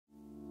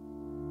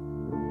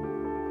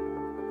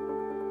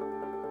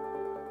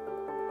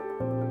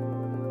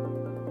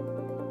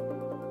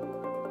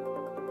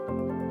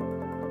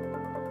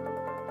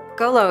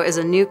GOLO is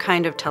a new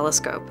kind of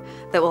telescope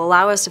that will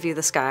allow us to view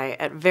the sky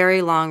at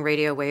very long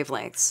radio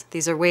wavelengths.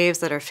 These are waves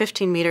that are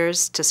 15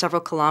 meters to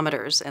several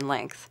kilometers in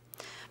length.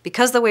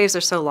 Because the waves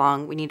are so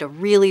long, we need a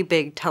really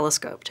big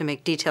telescope to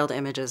make detailed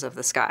images of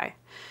the sky.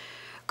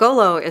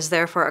 GOLO is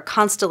therefore a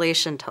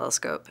constellation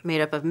telescope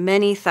made up of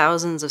many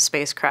thousands of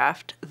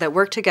spacecraft that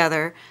work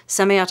together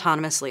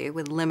semi-autonomously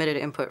with limited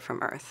input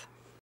from Earth.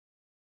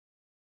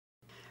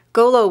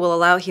 GOLO will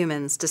allow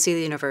humans to see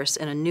the universe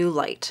in a new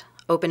light,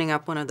 opening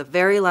up one of the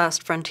very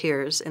last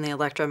frontiers in the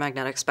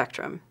electromagnetic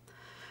spectrum.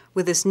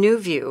 With this new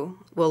view,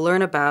 we'll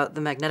learn about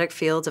the magnetic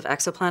fields of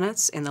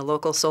exoplanets in the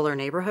local solar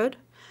neighborhood,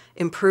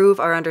 improve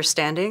our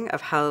understanding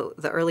of how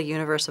the early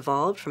universe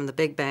evolved from the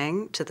Big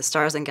Bang to the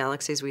stars and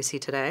galaxies we see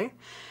today,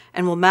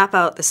 and we'll map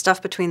out the stuff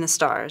between the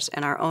stars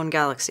and our own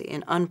galaxy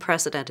in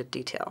unprecedented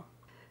detail.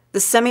 The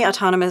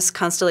semi-autonomous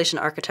constellation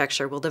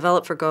architecture we'll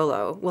develop for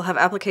GOLO will have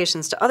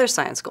applications to other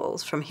science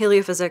goals, from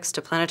heliophysics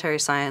to planetary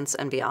science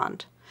and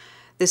beyond.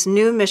 This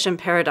new mission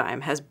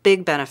paradigm has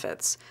big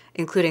benefits,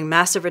 including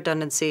massive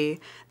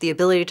redundancy, the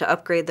ability to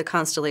upgrade the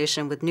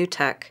constellation with new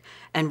tech,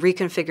 and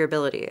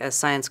reconfigurability as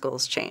science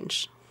goals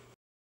change.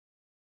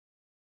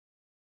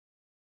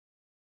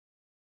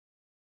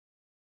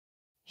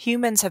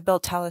 Humans have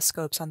built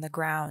telescopes on the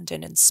ground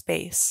and in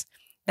space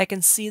that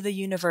can see the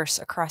universe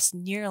across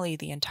nearly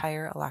the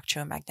entire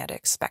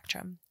electromagnetic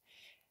spectrum.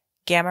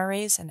 Gamma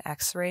rays and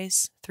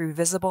X-rays, through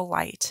visible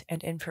light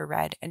and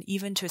infrared, and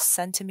even to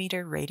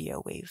centimeter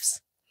radio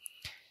waves.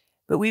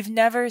 But we've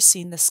never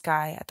seen the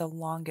sky at the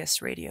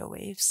longest radio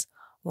waves,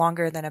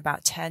 longer than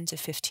about 10 to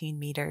 15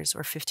 meters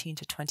or 15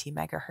 to 20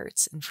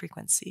 megahertz in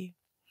frequency.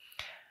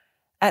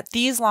 At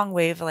these long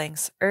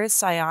wavelengths,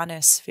 Earth's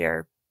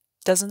ionosphere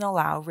doesn't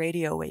allow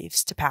radio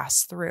waves to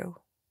pass through.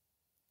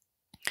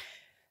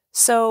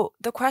 So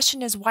the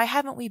question is, why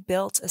haven't we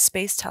built a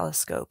space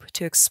telescope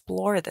to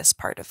explore this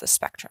part of the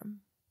spectrum?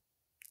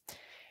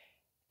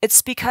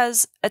 It's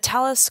because a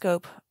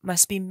telescope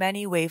must be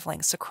many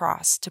wavelengths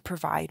across to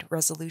provide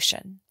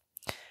resolution.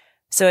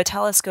 So a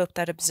telescope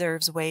that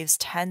observes waves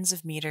tens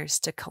of meters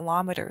to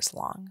kilometers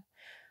long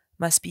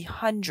must be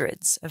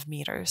hundreds of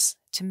meters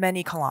to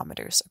many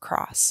kilometers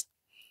across.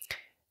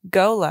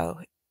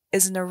 GOLO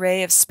is an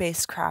array of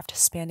spacecraft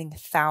spanning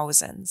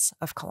thousands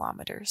of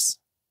kilometers.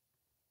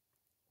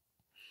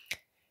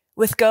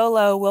 With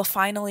GOLO, we'll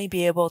finally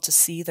be able to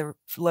see the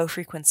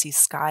low-frequency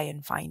sky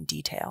in fine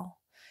detail.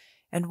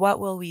 And what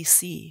will we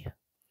see?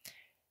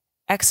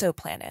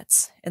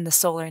 Exoplanets in the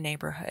solar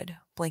neighborhood,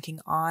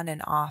 blinking on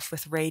and off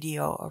with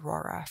radio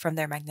aurora from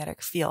their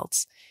magnetic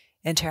fields,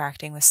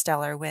 interacting with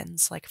stellar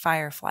winds like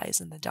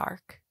fireflies in the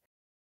dark.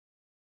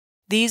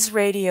 These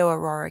radio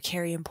aurora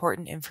carry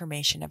important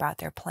information about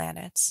their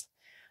planets,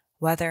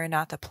 whether or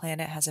not the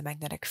planet has a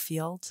magnetic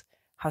field,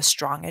 how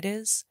strong it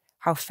is,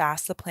 how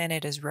fast the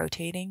planet is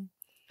rotating,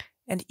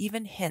 and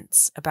even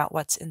hints about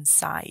what's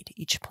inside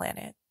each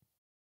planet.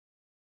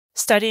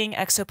 Studying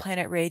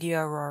exoplanet radio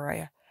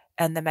aurora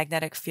and the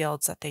magnetic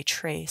fields that they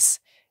trace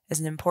is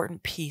an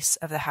important piece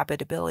of the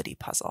habitability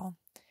puzzle,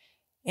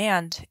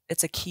 and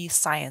it's a key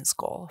science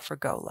goal for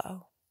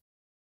GOLO.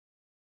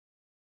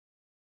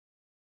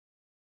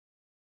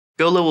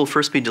 GOLO will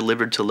first be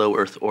delivered to low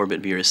Earth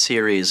orbit via a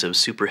series of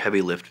super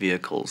heavy lift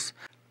vehicles.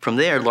 From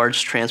there,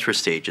 large transfer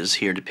stages,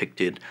 here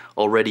depicted,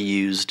 already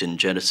used and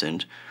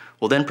jettisoned,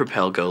 will then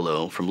propel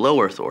GOLO from low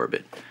Earth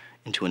orbit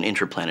into an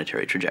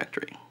interplanetary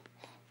trajectory.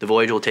 The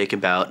voyage will take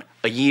about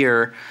a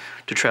year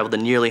to travel the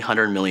nearly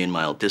 100 million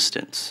mile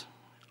distance.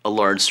 A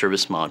large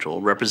service module,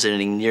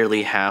 representing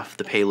nearly half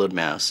the payload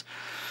mass,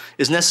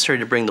 is necessary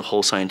to bring the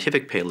whole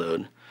scientific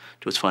payload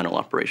to its final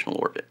operational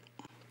orbit.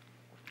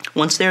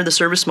 Once there, the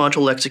service module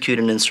will execute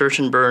an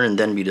insertion burn and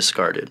then be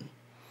discarded.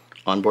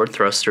 Onboard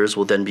thrusters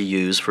will then be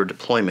used for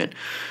deployment,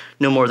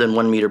 no more than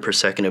 1 meter per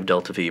second of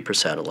delta V per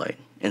satellite,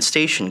 and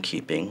station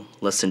keeping,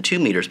 less than 2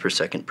 meters per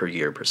second per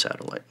year per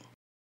satellite.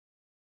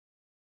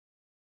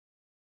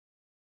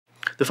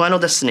 The final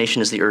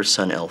destination is the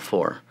Earth-Sun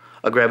L4,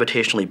 a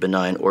gravitationally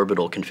benign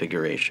orbital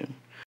configuration.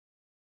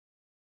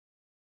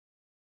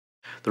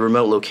 The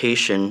remote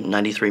location,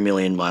 93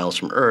 million miles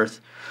from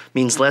Earth,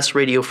 means less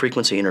radio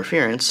frequency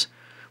interference,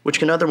 which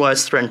can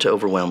otherwise threaten to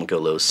overwhelm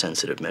GOLO's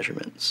sensitive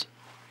measurements.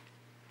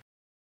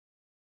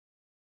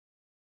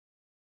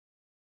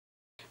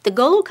 The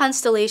GOLO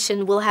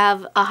constellation will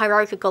have a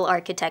hierarchical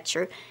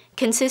architecture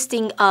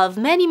consisting of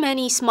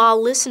many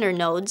small listener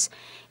nodes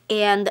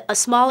and a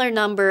smaller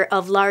number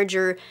of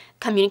larger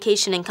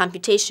communication and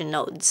computation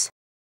nodes.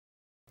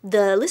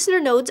 The listener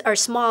nodes are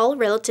small,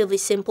 relatively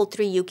simple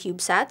 3U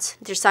CubeSats.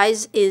 Their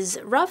size is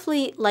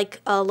roughly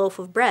like a loaf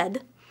of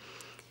bread.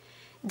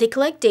 They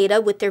collect data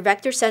with their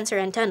vector sensor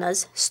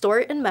antennas, store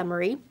it in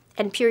memory,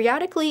 and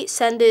periodically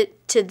send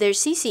it to their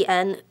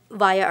CCN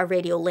via a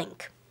radio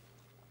link.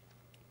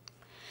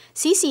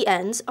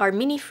 CCNs are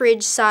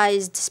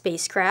mini-fridge-sized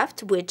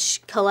spacecraft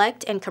which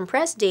collect and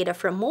compress data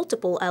from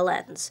multiple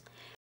LNs.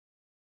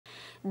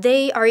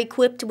 They are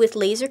equipped with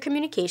laser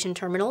communication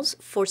terminals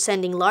for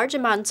sending large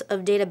amounts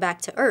of data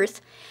back to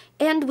Earth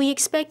and we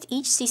expect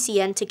each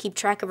CCN to keep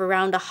track of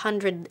around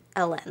 100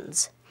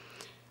 LNs.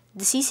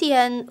 The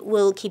CCN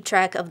will keep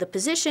track of the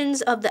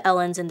positions of the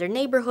LNs in their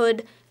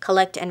neighborhood,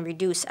 collect and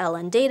reduce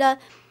LN data,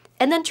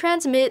 and then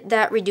transmit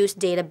that reduced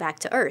data back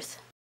to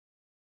Earth.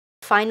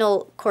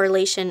 Final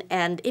correlation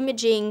and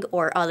imaging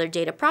or other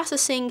data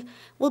processing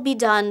will be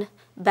done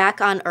back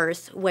on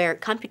Earth where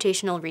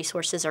computational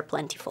resources are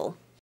plentiful.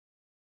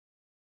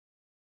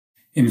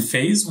 In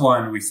Phase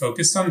 1, we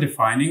focused on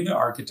defining the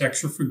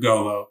architecture for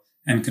GOLO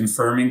and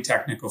confirming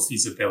technical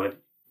feasibility.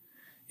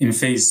 In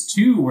Phase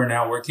 2, we're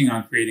now working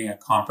on creating a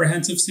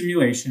comprehensive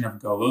simulation of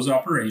GOLO's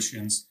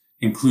operations,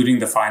 including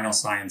the final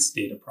science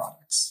data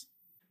products.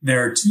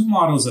 There are two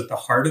models at the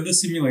heart of the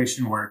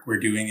simulation work we're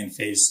doing in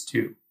Phase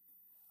 2.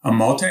 A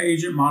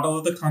multi-agent model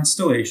of the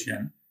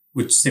constellation,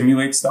 which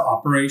simulates the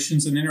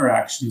operations and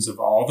interactions of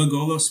all the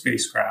GOLO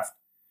spacecraft,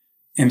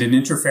 and an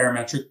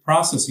interferometric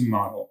processing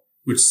model,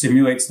 which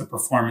simulates the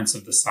performance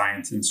of the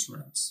science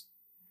instruments.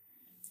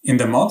 In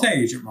the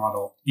multi-agent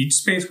model, each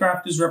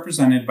spacecraft is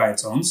represented by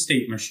its own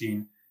state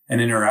machine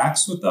and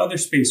interacts with the other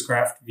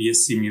spacecraft via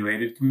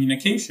simulated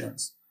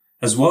communications,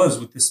 as well as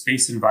with the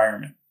space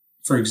environment,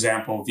 for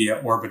example, via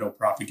orbital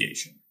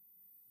propagation.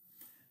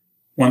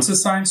 Once a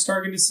science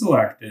target is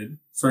selected,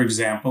 for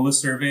example, a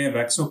survey of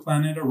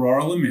exoplanet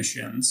auroral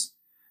emissions,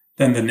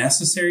 then the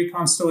necessary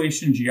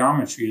constellation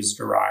geometry is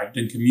derived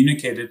and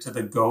communicated to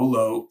the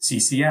GOLO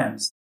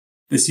CCNs.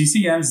 The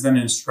CCNs then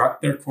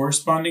instruct their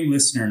corresponding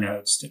listener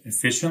nodes to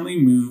efficiently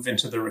move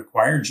into the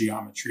required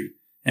geometry,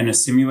 and a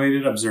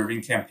simulated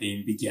observing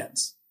campaign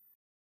begins.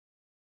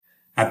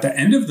 At the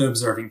end of the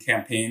observing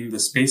campaign, the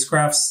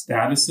spacecraft's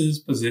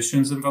statuses,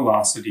 positions, and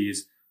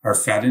velocities are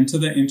fed into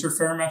the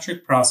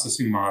interferometric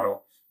processing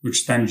model,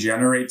 which then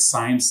generates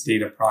science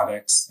data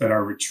products that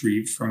are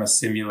retrieved from a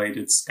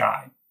simulated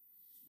sky.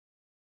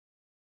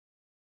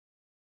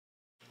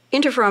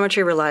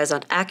 Interferometry relies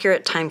on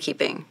accurate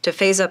timekeeping to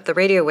phase up the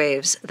radio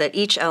waves that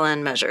each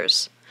LN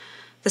measures.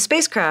 The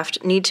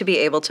spacecraft need to be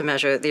able to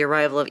measure the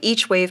arrival of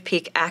each wave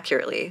peak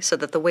accurately so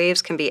that the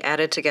waves can be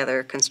added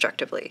together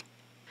constructively.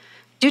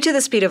 Due to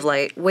the speed of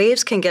light,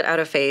 waves can get out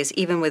of phase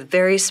even with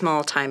very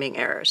small timing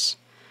errors.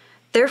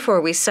 Therefore,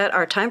 we set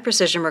our time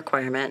precision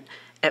requirement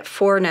at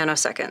 4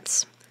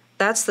 nanoseconds.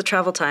 That's the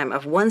travel time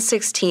of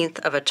 1/16th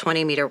of a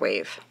 20-meter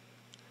wave.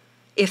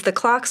 If the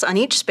clocks on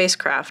each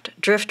spacecraft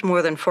drift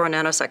more than 4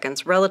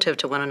 nanoseconds relative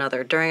to one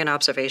another during an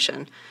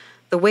observation,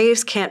 the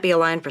waves can't be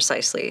aligned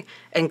precisely,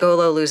 and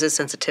GOLO loses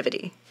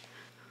sensitivity.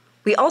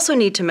 We also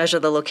need to measure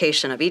the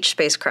location of each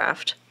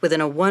spacecraft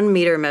within a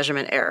 1-meter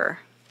measurement error.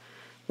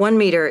 1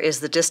 meter is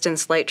the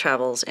distance light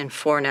travels in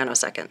 4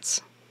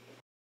 nanoseconds.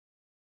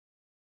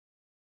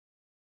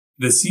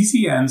 The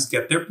CCNs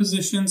get their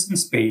positions in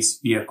space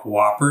via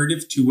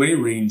cooperative two-way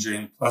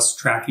ranging plus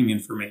tracking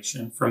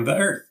information from the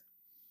Earth.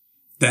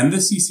 Then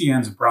the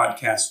CCNs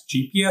broadcast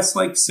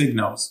GPS-like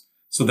signals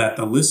so that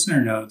the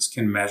listener nodes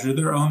can measure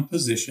their own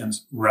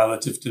positions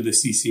relative to the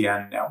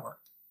CCN network.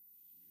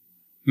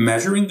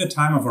 Measuring the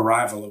time of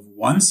arrival of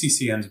one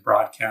CCN's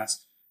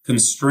broadcast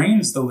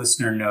constrains the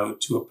listener node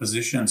to a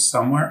position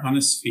somewhere on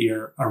a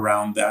sphere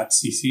around that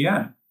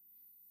CCN.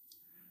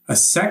 A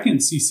second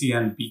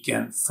CCN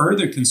beacon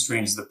further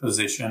constrains the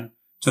position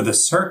to the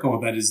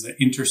circle that is the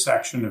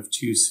intersection of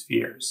two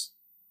spheres.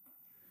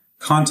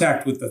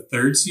 Contact with the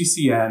third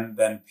CCN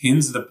then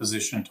pins the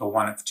position to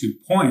one of 2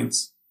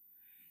 points,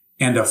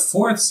 and a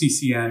fourth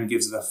CCN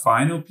gives the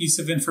final piece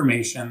of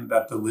information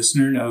that the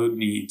listener node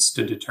needs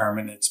to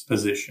determine its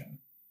position.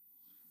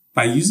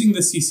 By using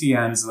the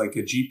CCNs like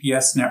a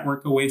GPS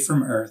network away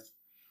from Earth,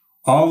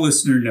 all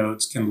listener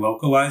nodes can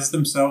localize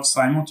themselves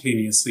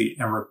simultaneously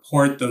and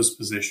report those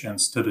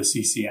positions to the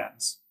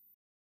CCNs.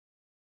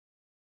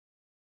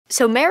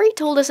 So Mary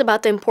told us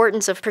about the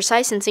importance of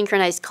precise and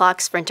synchronized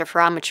clocks for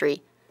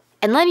interferometry,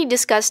 and Lenny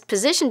discussed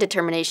position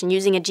determination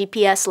using a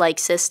GPS-like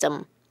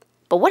system.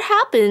 But what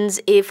happens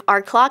if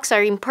our clocks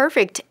are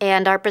imperfect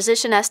and our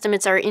position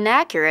estimates are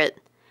inaccurate?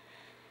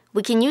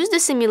 We can use the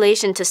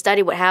simulation to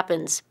study what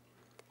happens.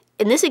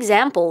 In this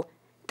example,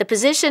 the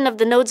position of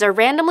the nodes are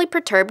randomly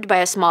perturbed by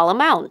a small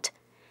amount.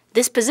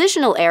 This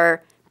positional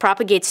error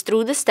propagates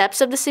through the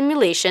steps of the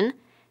simulation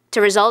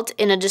to result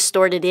in a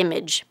distorted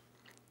image.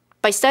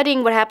 By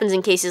studying what happens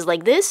in cases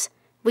like this,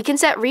 we can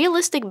set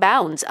realistic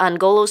bounds on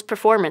GOLO's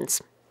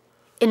performance.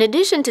 In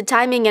addition to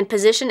timing and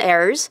position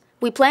errors,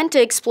 we plan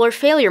to explore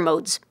failure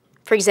modes.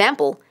 For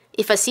example,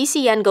 if a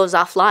CCN goes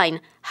offline,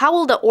 how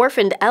will the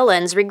orphaned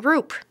LNs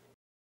regroup?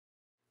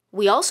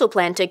 We also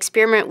plan to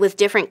experiment with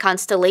different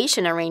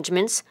constellation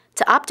arrangements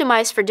to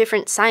optimize for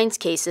different science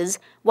cases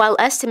while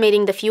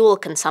estimating the fuel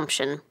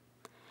consumption.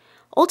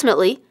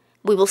 Ultimately,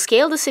 we will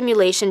scale the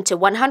simulation to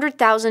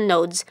 100,000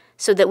 nodes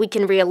so that we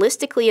can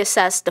realistically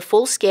assess the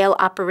full-scale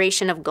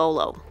operation of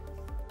GOLO.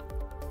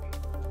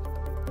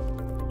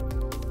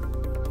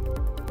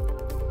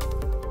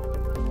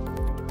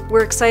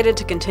 We're excited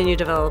to continue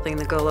developing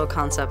the GOLO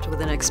concept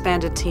with an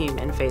expanded team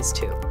in Phase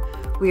 2.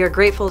 We are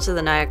grateful to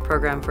the NIAC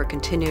program for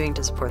continuing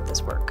to support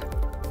this work.